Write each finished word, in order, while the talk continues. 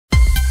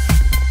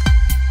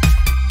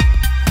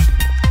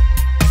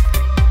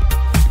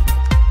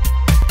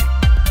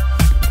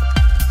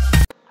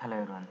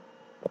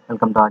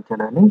welcome to Archer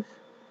Learning.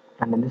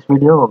 And in this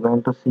video, we're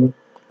going to see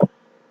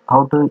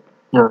how to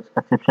use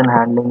exception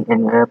handling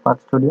in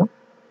UiPath Studio.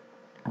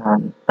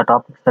 And the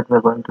topics that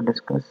we're going to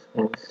discuss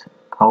is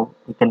how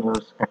we can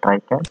use a try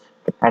catch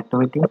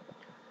activity,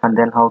 and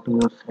then how to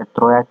use a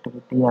throw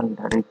activity and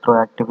a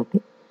rethrow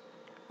activity,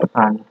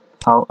 and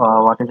how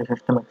what is a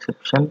system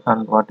exception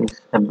and what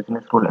is a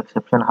business rule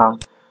exception.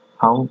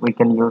 How we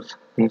can use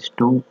these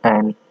two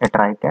and a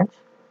try catch.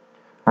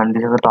 And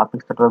these are the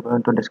topics that we're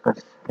going to discuss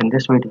in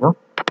this video.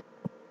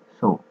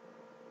 So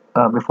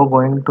before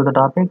going to the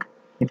topic,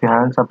 if you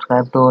haven't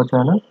subscribed to our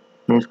channel,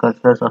 please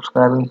consider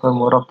subscribing for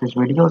more of these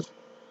videos.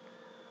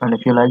 And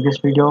if you like this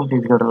video,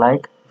 please give it a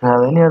like. If you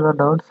have any other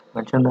doubts,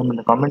 mention them in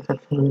the comment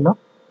section below.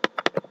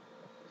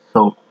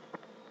 So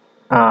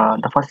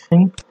the first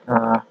thing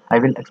I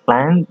will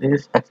explain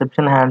is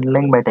exception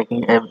handling by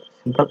taking a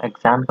simple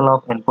example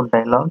of input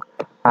dialog,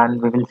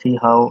 and we will see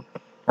how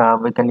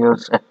we can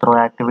use a throw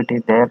activity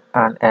there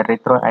and a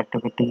rethrow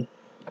activity,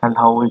 and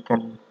how we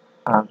can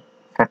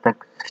set a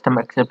system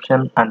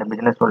exception and a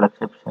business rule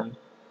exception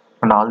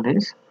and all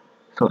this.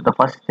 So the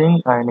first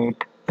thing I need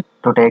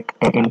to take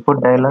an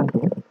input dialog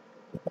here,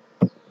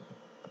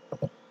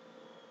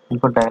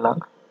 input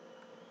dialog,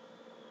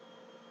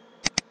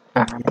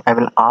 and I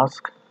will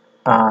ask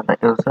the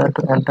user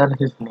to enter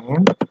his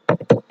name,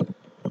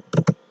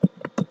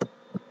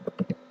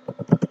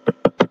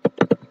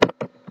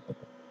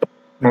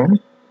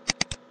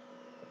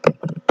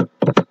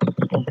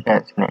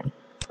 as name,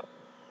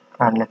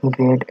 and let me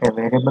create a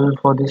variable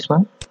for this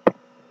one.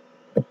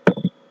 It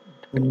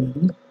will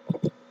be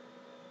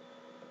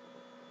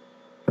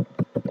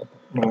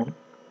name.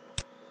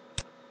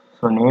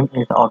 So name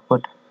is the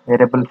output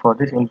variable for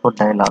this input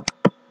dialog.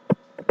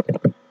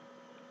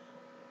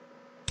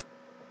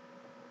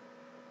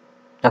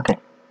 Okay,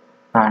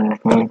 and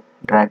let me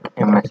drag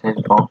a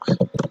message box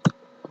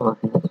over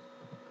here to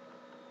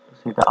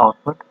see the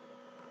output.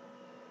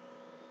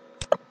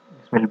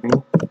 This will be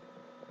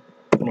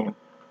name.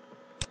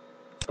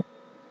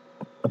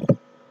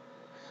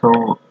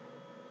 So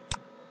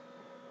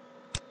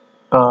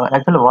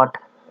actually what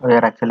we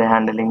are actually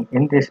handling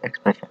in this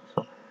expression.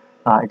 So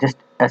just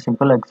a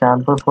simple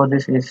example for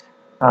this is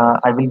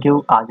I will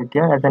give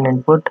Aditya as an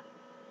input.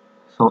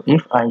 So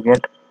if I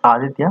get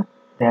Aditya,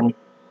 then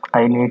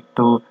I need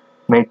to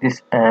make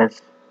this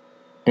as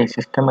a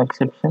system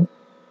exception,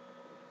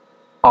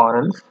 or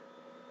else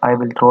I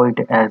will throw it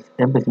as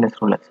a business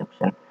rule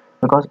exception,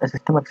 because a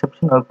system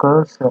exception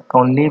occurs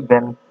only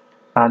when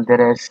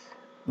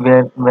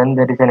when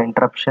there is an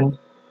interruption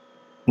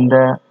in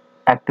the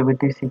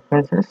activity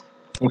sequences.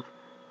 If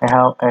I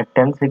have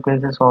 10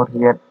 sequences over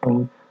here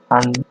and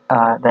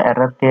the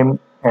error came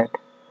at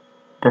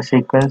the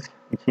sequence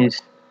which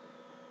is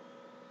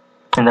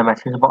in the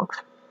message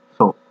box.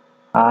 So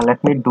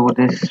let me do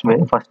this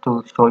way. First,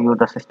 to show you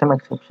the system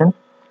exception,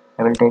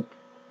 I will take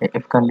a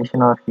if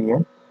condition over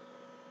here,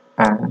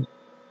 and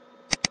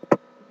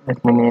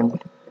let me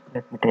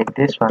take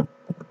this one,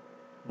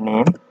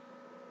 name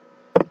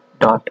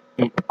dot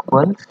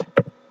equals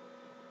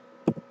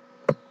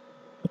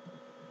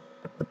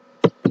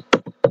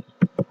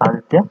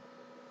Aditya.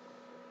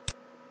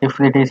 If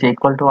it is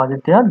equal to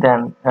Aditya,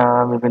 then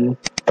we will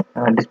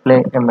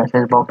display a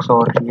message box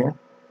over here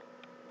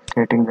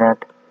stating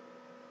that,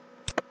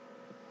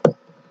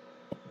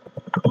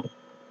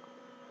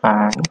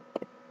 and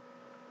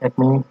let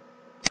me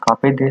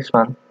copy this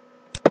one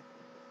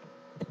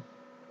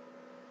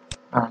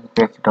and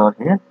paste it over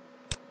here,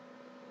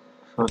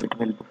 so it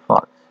will be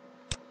false.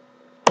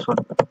 So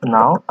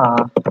now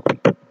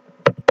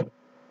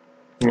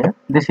here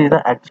this is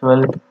the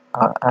actual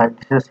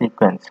this is a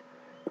sequence.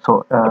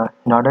 So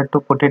in order to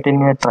put it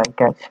in a try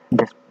catch,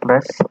 just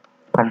press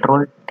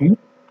Ctrl T,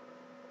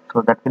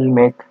 so that will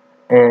make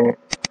a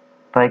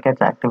try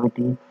catch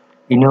activity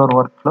in your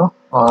workflow,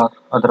 or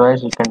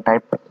otherwise you can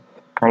type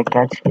try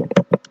catch here,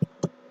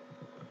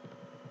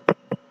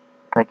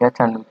 try catch,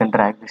 and we can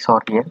drag this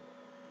over here.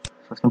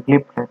 So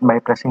simply by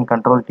pressing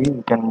Ctrl T,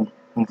 you can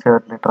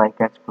insert the try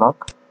catch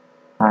block,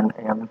 and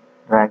I am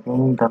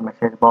dragging the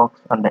message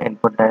box and the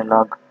input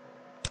dialog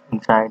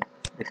inside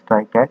this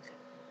try catch.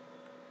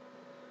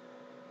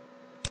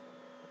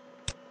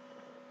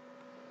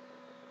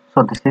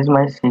 So this is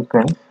my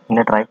sequence in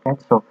a try catch.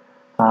 So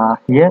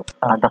here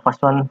the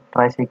first one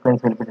try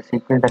sequence will be the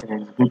sequence that is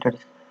executed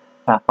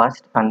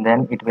first, and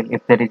then it will,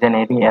 if there is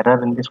any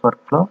error in this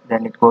workflow,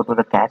 then it go to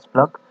the catch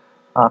block.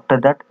 After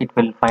that, it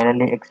will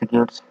finally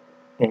executes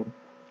a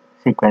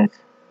sequence.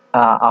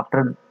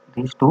 After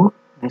these two,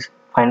 this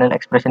final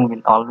expression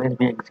will always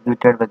be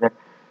executed whether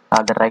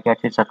the try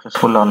catch is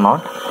successful or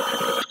not.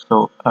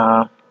 So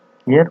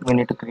here we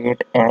need to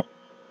create a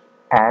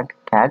add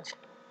catch,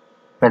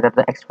 whether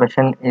the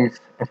expression is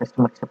a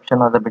system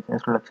exception or the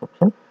business rule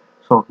exception.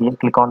 So here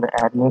click on the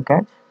add new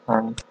catch,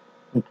 and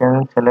you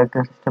can select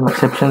the system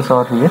exceptions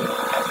over here.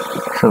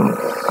 So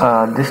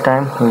this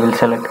time we will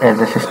select as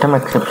a system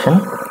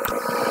exception,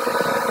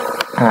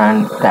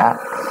 and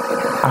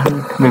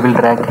we will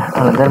drag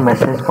another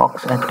message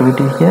box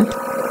activity here.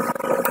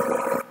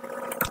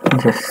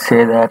 Just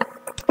say that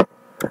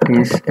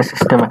is a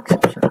system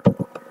exception.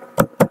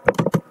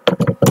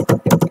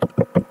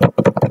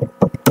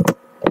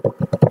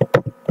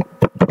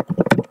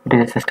 It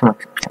is a system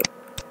exception.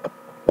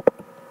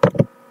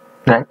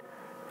 Right.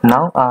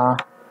 Now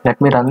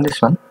let me run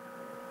this one.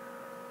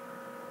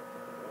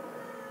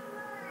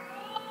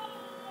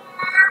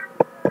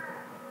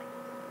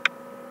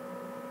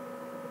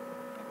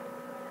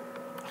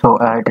 So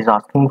it is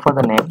asking for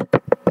the name.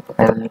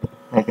 I will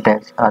make it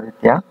as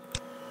Aditya.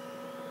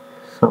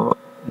 So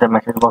the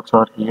message box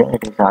over here,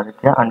 it is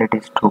Aditya and it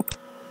is true.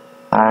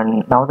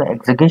 And now the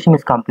execution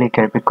is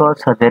completed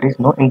because there is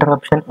no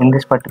interruption in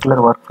this particular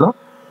workflow.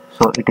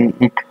 So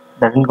it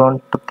doesn't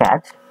want to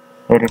catch.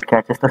 Here it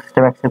catches the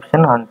system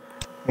exception, and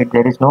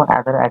there is no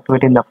other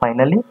activity in the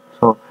finally.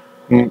 So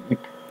it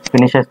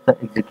finishes the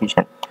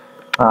execution.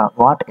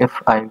 What if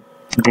I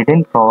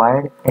didn't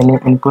provide any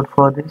input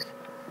for this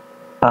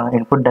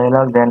input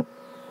dialog? Then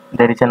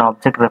there is an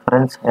object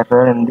reference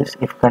error in this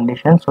if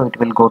condition, so it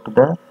will go to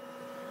the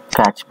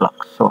catch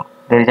block. So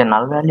there is a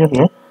null value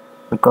here.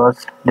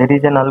 Because there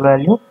is a null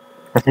value,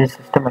 this is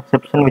system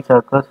exception which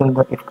occurs in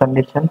the if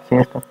condition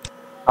says the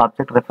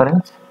object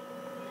reference.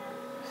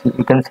 So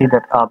you can see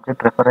that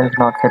object reference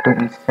not set to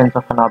instance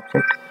of an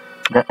object.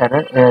 The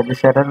error,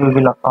 this error we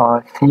will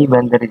see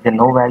when there is a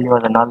no value or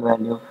the null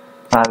value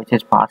which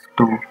is passed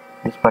to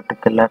this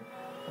particular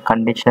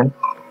condition.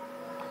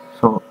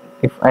 So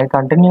if I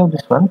continue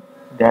this one,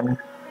 then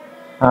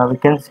we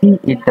can see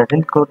it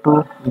doesn't go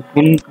to,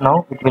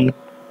 it will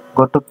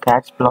go to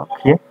catch block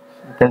here.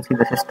 You can see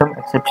the system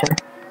exception.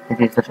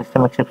 It is the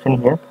system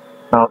exception here.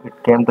 Now it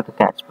came to the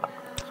catch block.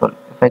 So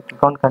if I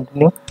click on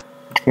continue,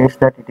 it says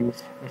that it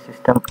is a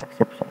system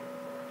exception.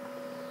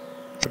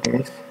 It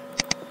is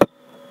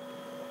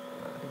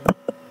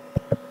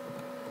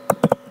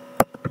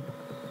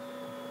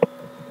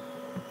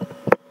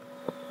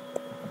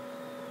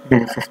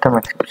a system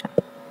exception.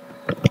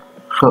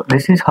 So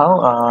this is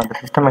how the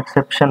system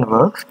exception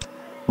works.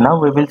 Now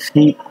we will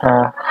see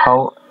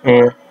how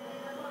a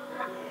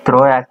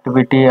throw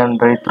activity and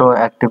rethrow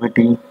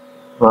activity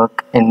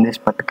work in this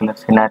particular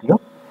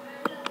scenario.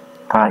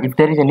 If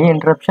there is any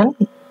interruption,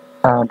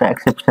 the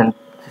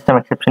system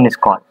exception is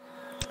called.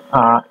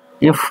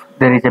 If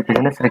there is a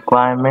business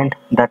requirement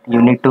that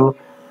you need to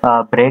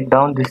break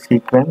down this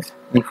sequence,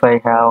 if I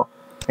have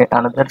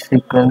another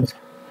sequence,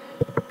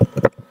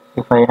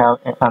 if I have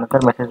another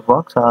message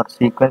box or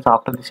sequence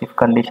after this if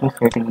condition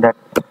stating that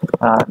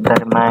the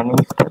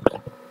remaining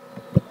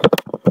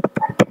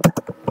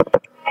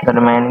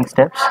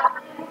steps,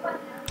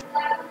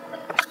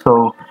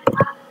 so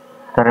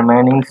the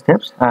remaining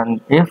steps,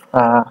 and if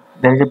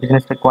there is a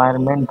business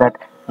requirement that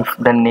if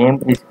the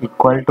name is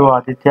equal to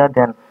Aditya,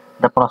 then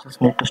the process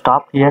need to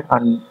stop here,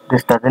 and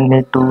this doesn't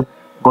need to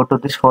go to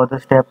this further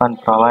step and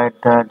provide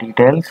the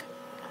details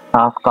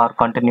or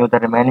continue the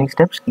remaining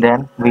steps.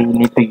 Then we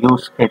need to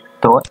use a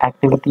throw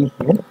activity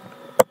here.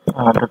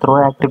 The throw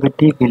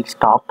activity will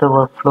stop the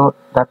workflow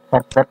at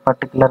that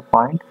particular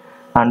point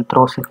and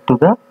throws it to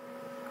the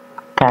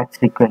catch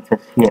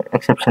sequences here,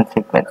 exception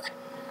sequence.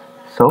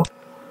 So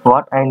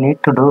what I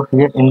need to do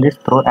here in this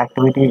throw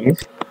activity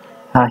is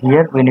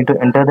here we need to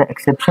enter the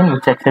exception,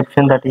 which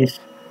exception that is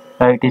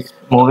it is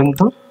moving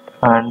to,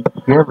 and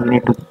here we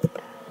need to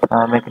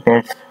make it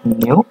as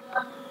new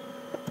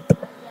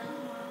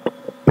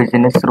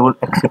business rule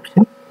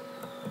exception,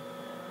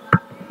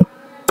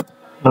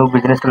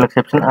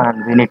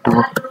 and we need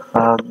to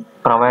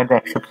provide the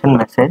exception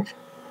message.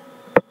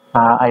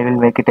 I will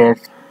make it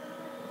as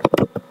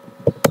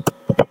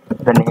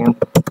the name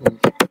is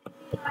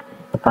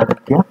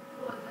Aditya.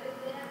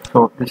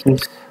 So this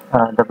is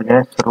the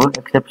business rule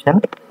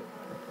exception,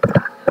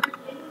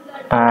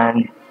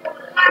 and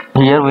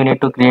here we need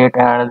to create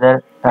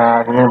another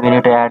here we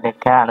need to add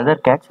another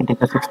catch. It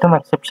is a system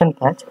exception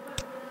catch,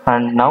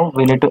 and now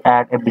we need to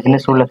add a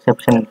business rule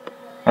exception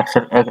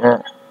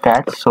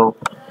catch. So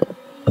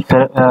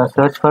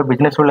search for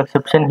business rule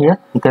exception. Here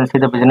you can see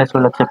the business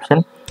rule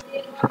exception,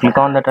 so click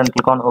on that and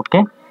click on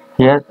OK.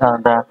 Here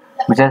the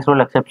business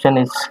rule exception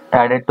is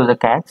added to the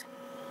catch.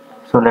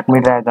 So let me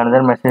drag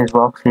another message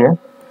box here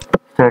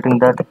stating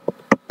that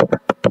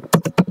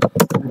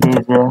it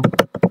is a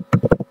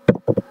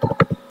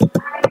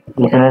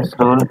business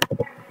rule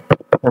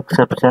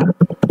exception,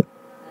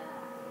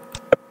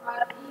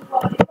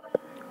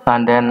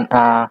 and then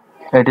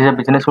it is a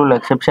business rule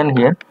exception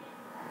here.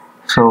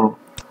 So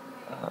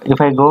if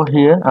I go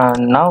here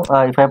and now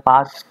if I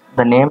pass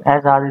the name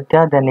as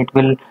Aditya, then it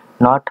will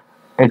not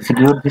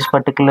execute this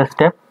particular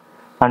step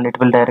and it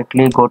will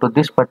directly go to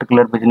this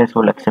particular business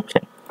rule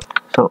exception.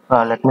 So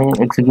let me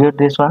execute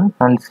this one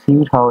and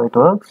see how it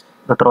works.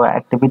 The throw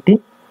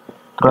activity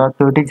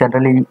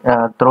generally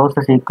throws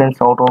the sequence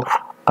out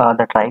of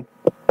the try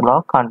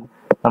block and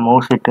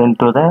moves it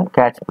into the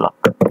catch block.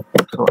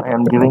 So I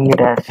am giving it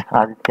as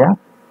Aditya.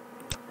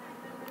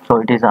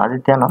 So it is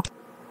Aditya now,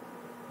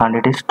 and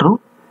it is true.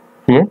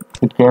 Here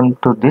it came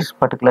to this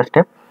particular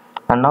step,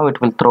 and now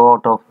it will throw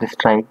out of this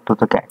try to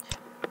the catch.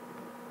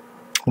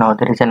 Now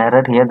there is an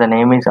error here. The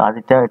name is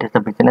Aditya. It is the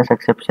business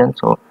exception.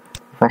 So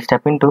if I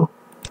step into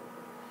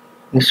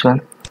this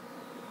one.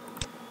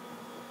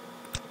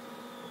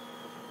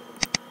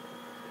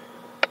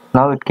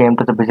 Now it came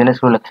to the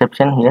business rule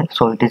exception here.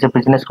 So it is a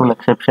business rule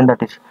exception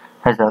that is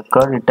has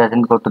occurred. It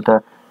doesn't go to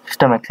the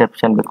system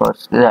exception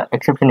because the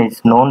exception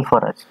is known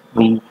for us.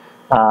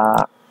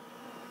 Uh,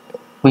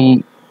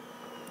 we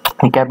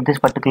we kept this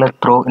particular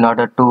throw in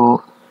order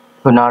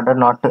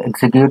not to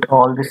execute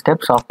all the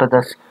steps after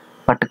this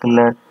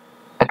particular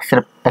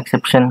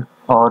exception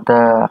or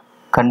the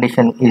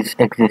condition is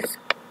exists.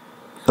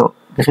 So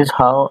this is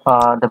how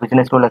the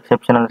business rule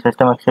exception and the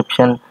system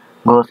exception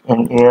goes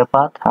in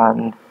UiPath,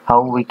 and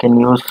how we can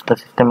use the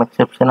system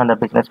exception and the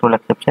business rule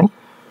exception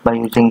by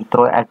using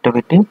throw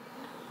activity.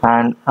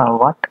 And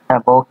what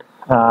about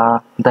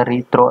the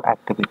rethrow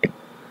activity?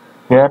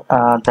 Here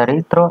the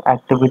rethrow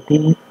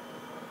activity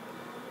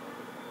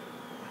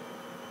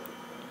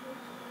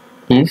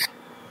is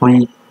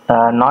we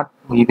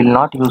will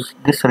not use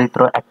this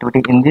rethrow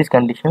activity in these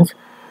conditions.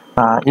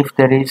 If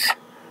there is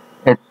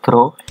a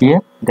throw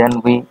here,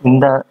 then we in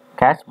the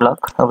catch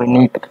block we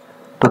need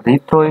to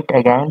rethrow it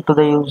again to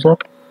the user,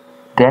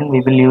 then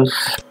we will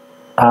use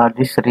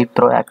this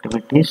rethrow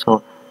activity.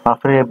 So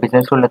after a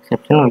business rule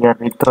exception, we are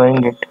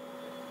rethrowing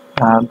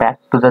it back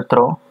to the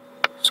throw.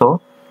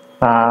 So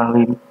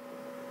we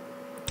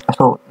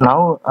so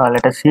now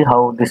let us see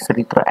how this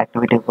rethrow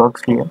activity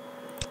works here.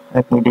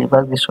 Let me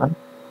debug this one.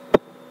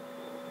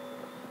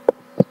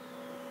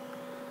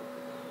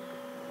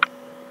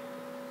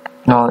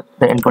 Now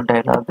the input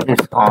dialog is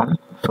on,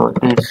 so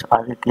it is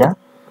Aditya,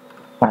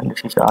 and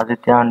this is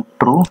Aditya and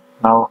true.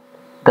 Now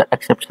the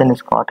exception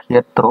is caught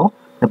here through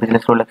the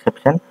business rule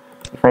exception.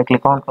 If I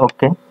click on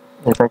OK,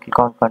 if I click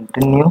on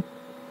continue,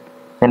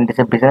 then it is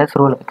a business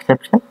rule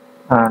exception,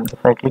 and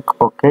if I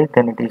click OK,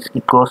 then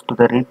it goes to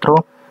the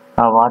rethrow.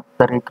 What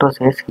the rethrow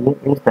says here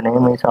is the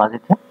name is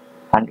Aditya,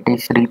 and it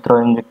is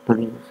rethrowing it to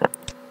the user.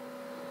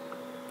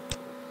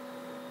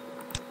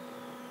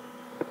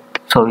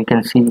 So you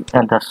can see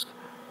the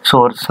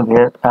source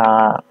where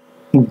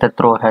the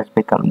throw has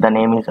become, the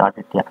name is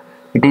Aditya.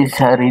 It is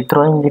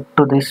rethrowing it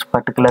to this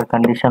particular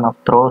condition of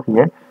throw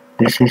here.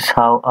 This is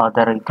how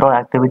the rethrow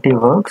activity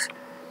works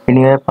in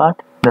UiPath.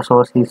 The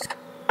source is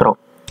throw.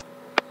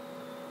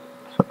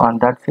 So and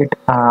that's it,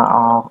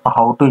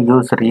 how to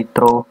use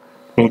rethrow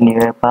in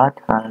UiPath.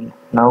 And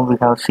now we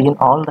have seen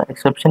all the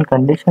exception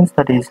conditions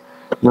that is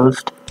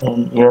used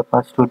in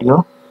UiPath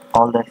Studio,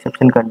 all the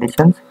exception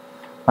conditions.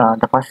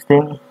 The first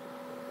thing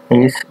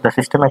is the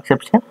system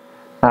exception.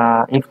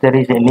 If there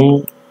is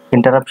any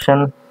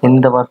interruption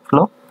in the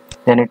workflow,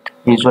 then it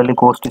usually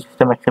goes to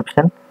system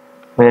exception,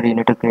 where you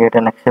need to create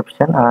an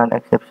exception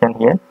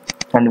here,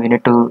 and we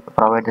need to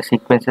provide the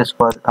sequences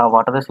for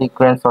what are the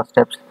sequence or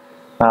steps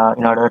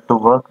in order to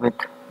work with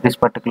this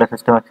particular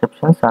system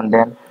exceptions. And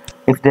then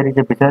if there is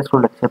a business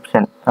rule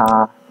exception,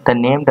 the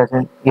name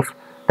doesn't, if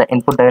the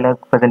input dialog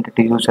presented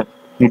to user,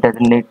 he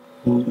doesn't need,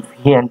 if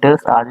he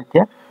enters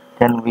Aditya,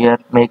 then we are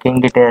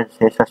making it as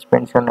a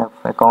suspension of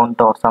account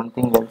or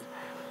something else,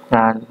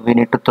 and we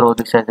need to throw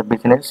this as a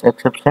business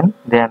exception.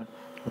 Then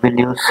we'll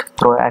use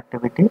throw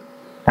activity,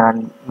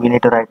 and we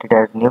need to write it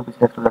as new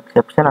business rule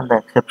exception and the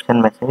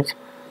exception message.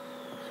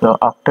 So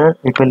after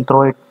it will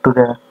throw it to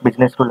the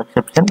business rule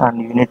exception,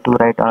 and you need to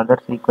write another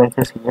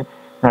sequences here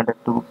in order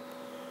to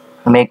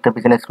make the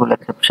business rule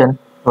exception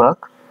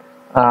work.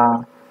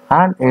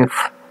 And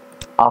if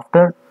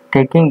after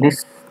taking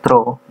this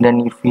throw,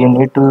 then if you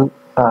need to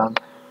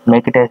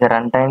make it as a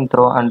runtime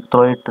throw and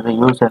throw it to the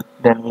user,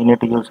 then we need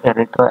to use a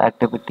retro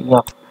activity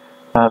of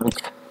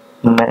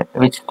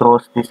which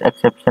throws this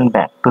exception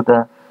back to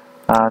the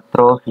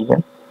throw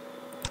here.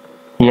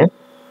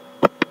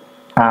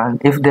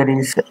 And if there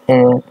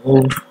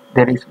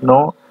is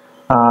no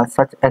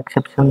such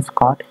exceptions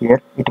caught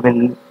here, it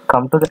will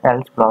come to the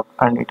else block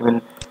and it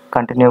will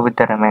continue with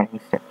the remaining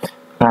steps.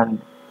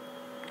 And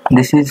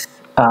this is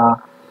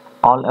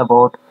all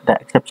about the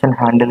exception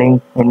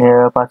handling in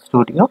UiPath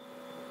Studio.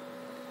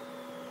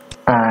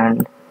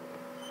 And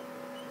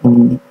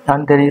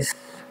there is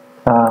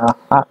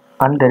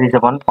a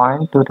one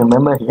point to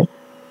remember here.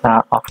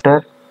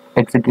 After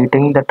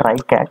executing the try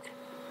catch,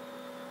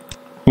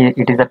 here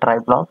it is a try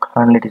block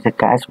and it is a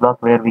catch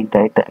block where we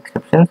write the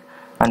exceptions,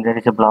 and there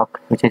is a block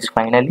which is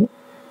finally.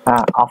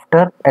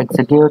 After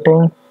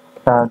executing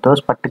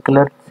those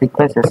particular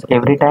sequences,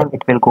 every time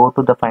it will go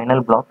to the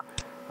final block.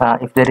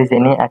 If there is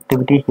any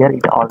activity here,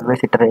 it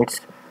always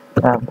iterates.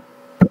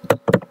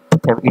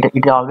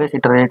 It always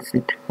iterates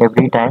it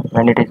every time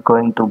when it is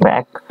going to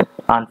back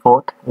and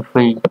forth. If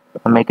we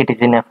make it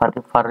in a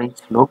for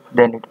each loop,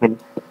 then it will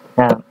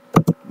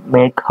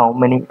make how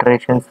many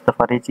iterations the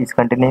for each is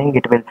continuing.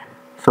 It will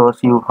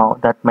shows you how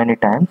that many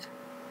times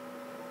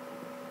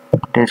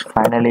it is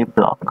finally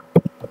block.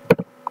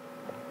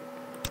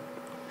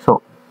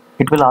 So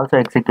it will also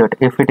execute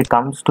if it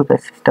comes to the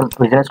system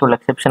business rule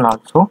exception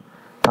also.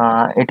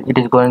 It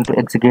is going to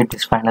execute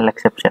this final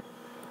exception,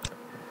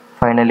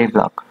 finally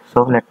block.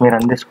 So let me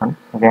run this one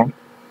again.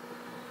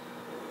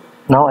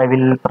 Now I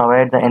will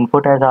provide the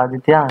input as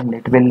Aditya, and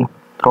it will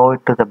throw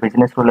it to the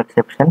business rule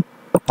exception.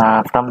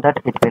 From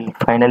that it will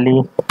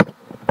finally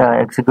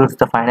executes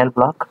the final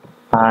block,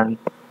 and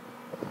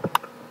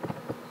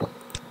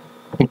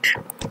it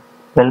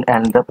will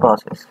end the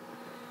process.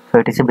 So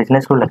it is a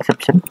business rule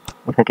exception.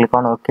 If I click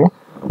on OK,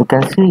 you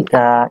can see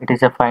it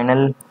is a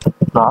final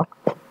block.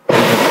 It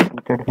is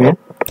executed here.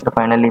 The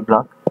finally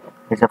block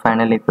is a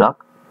finally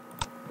block,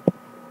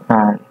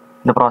 and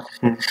the process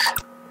is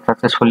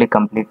successfully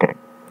completed.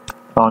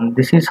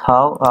 This is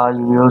how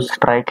you use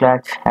try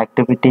catch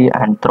activity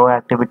and throw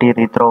activity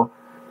rethrow,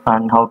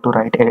 and how to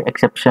write a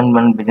exception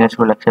when business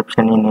rule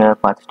exception in your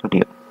Path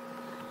Studio.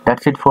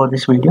 That's it for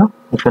this video.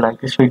 If you like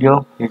this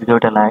video, please give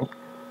it a like.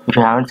 If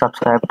you haven't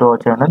subscribed to our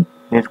channel,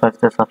 please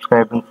consider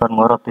subscribing for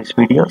more of these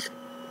videos.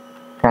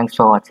 Thanks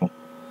for watching.